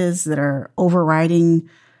judges that are overriding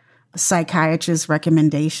psychiatrists'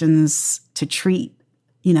 recommendations to treat,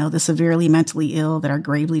 the severely mentally ill that are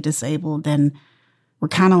gravely disabled, then we're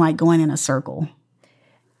kind of like going in a circle.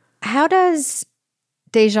 How does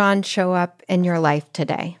Dejan show up in your life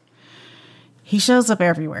today? He shows up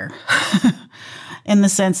everywhere in the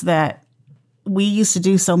sense that we used to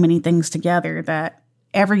do so many things together that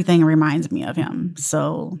everything reminds me of him.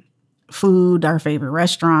 So food, our favorite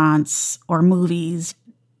restaurants or movies,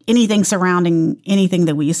 anything surrounding anything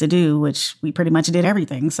that we used to do, which we pretty much did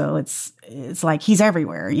everything. So it's like he's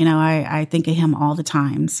everywhere. I think of him all the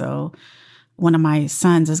time. So one of my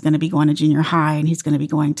sons is going to be going to junior high, and he's going to be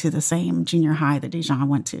going to the same junior high that Dejan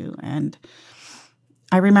went to. And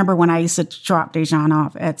I remember when I used to drop Dejan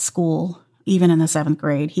off at school, even in the 7th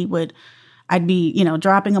grade, I'd be,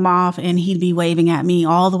 dropping him off, and he'd be waving at me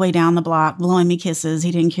all the way down the block, blowing me kisses.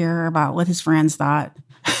 He didn't care about what his friends thought.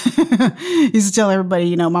 He used to tell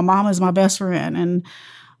everybody, my mom is my best friend. And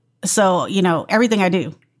so, everything I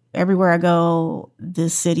do, everywhere I go,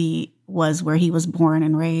 this city was where he was born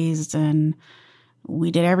and raised, and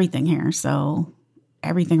we did everything here. So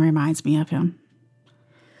everything reminds me of him.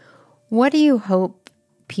 What do you hope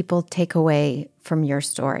people take away from your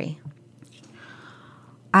story?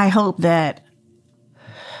 I hope that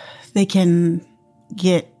they can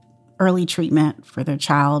get early treatment for their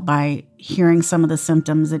child by hearing some of the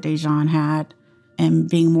symptoms that Dejan had and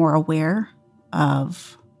being more aware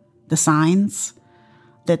of the signs,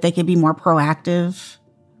 that they could be more proactive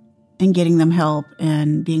in getting them help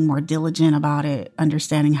and being more diligent about it,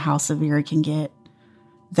 understanding how severe it can get,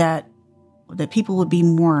 that people would be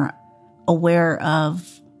more aware of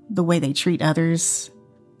the way they treat others,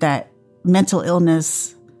 that mental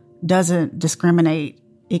illness doesn't discriminate.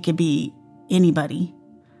 It could be anybody.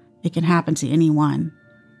 It can happen to anyone.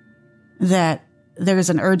 That there's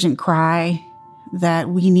an urgent cry that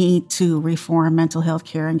we need to reform mental health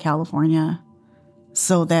care in California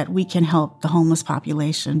so that we can help the homeless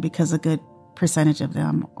population, because a good percentage of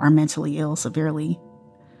them are mentally ill severely.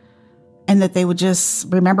 And that they would just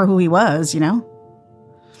remember who he was,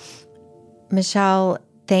 Michelle,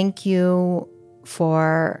 thank you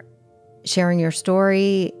for sharing your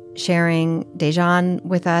story, sharing Dejan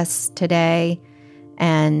with us today,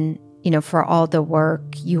 and, for all the work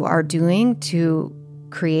you are doing to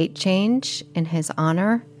create change in his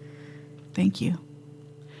honor. Thank you.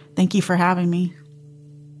 Thank you for having me.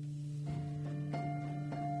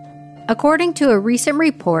 According to a recent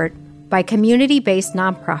report by community-based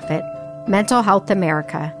nonprofit Mental Health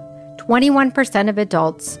America, 21% of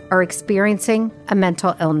adults are experiencing a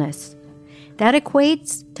mental illness. That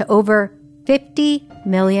equates to over 50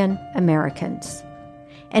 million Americans.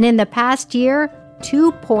 And in the past year,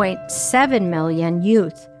 2.7 million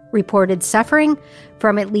youth reported suffering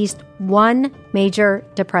from at least one major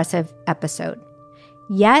depressive episode.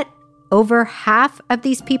 Yet, over half of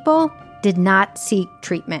these people did not seek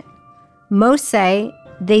treatment. Most say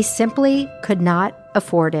they simply could not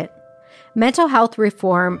afford it. Mental health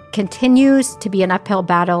reform continues to be an uphill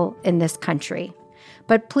battle in this country.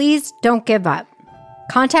 But please don't give up.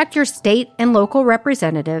 Contact your state and local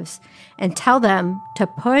representatives and tell them to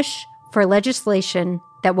push for legislation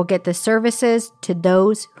that will get the services to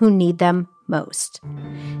those who need them most.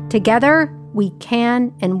 Together, we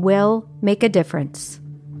can and will make a difference.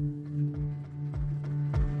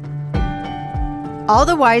 All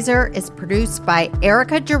the Wiser is produced by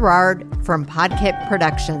Erica Gerard from Podkit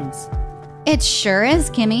Productions. It sure is,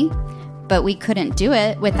 Kimmy. But we couldn't do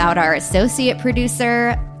it without our associate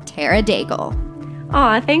producer, Tara Daigle.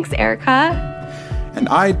 Aw, thanks, Erica. And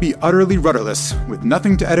I'd be utterly rudderless with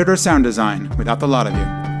nothing to edit or sound design without the lot of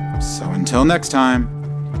you. So until next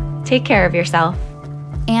time, take care of yourself.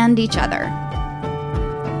 And each other.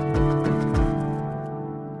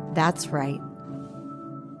 That's right.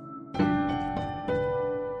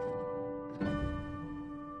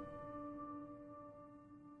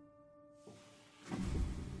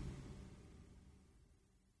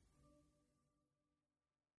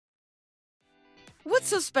 What's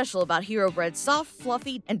so special about Hero Bread's soft,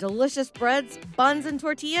 fluffy, and delicious breads, buns, and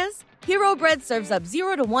tortillas? Hero Bread serves up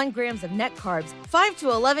 0 to 1 grams of net carbs, 5 to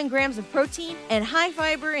 11 grams of protein, and high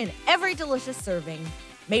fiber in every delicious serving.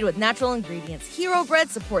 Made with natural ingredients, Hero Bread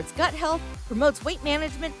supports gut health, promotes weight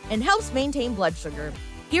management, and helps maintain blood sugar.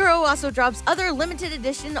 Hero also drops other limited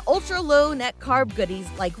edition ultra-low net carb goodies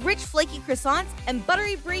like rich flaky croissants and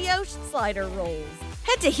buttery brioche slider rolls.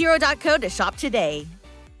 Head to hero.co to shop today.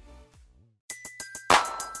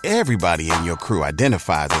 Everybody in your crew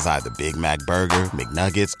identifies as either Big Mac Burger,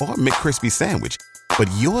 McNuggets, or McCrispy Sandwich. But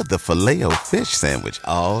you're the Filet-O-Fish Sandwich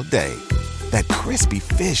all day. That crispy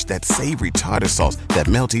fish, that savory tartar sauce, that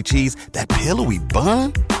melty cheese, that pillowy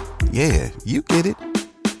bun. Yeah, you get it.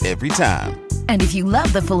 Every time. And if you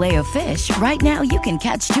love the Filet-O-Fish, right now you can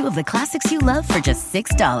catch 2 of the classics you love for just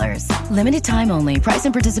 $6. Limited time only. Price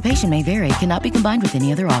and participation may vary. Cannot be combined with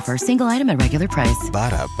any other offer. Single item at regular price.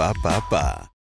 Ba-da-ba-ba-ba.